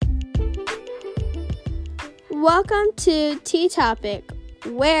Welcome to Tea Topic,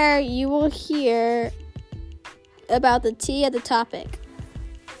 where you will hear about the tea of the topic.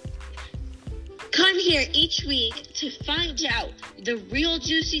 Come here each week to find out the real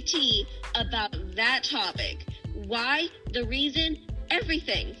juicy tea about that topic. Why, the reason,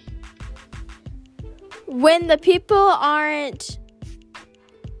 everything. When the people aren't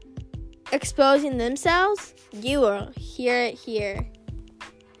exposing themselves, you will hear it here.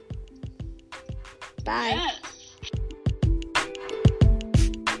 Bye. Yes.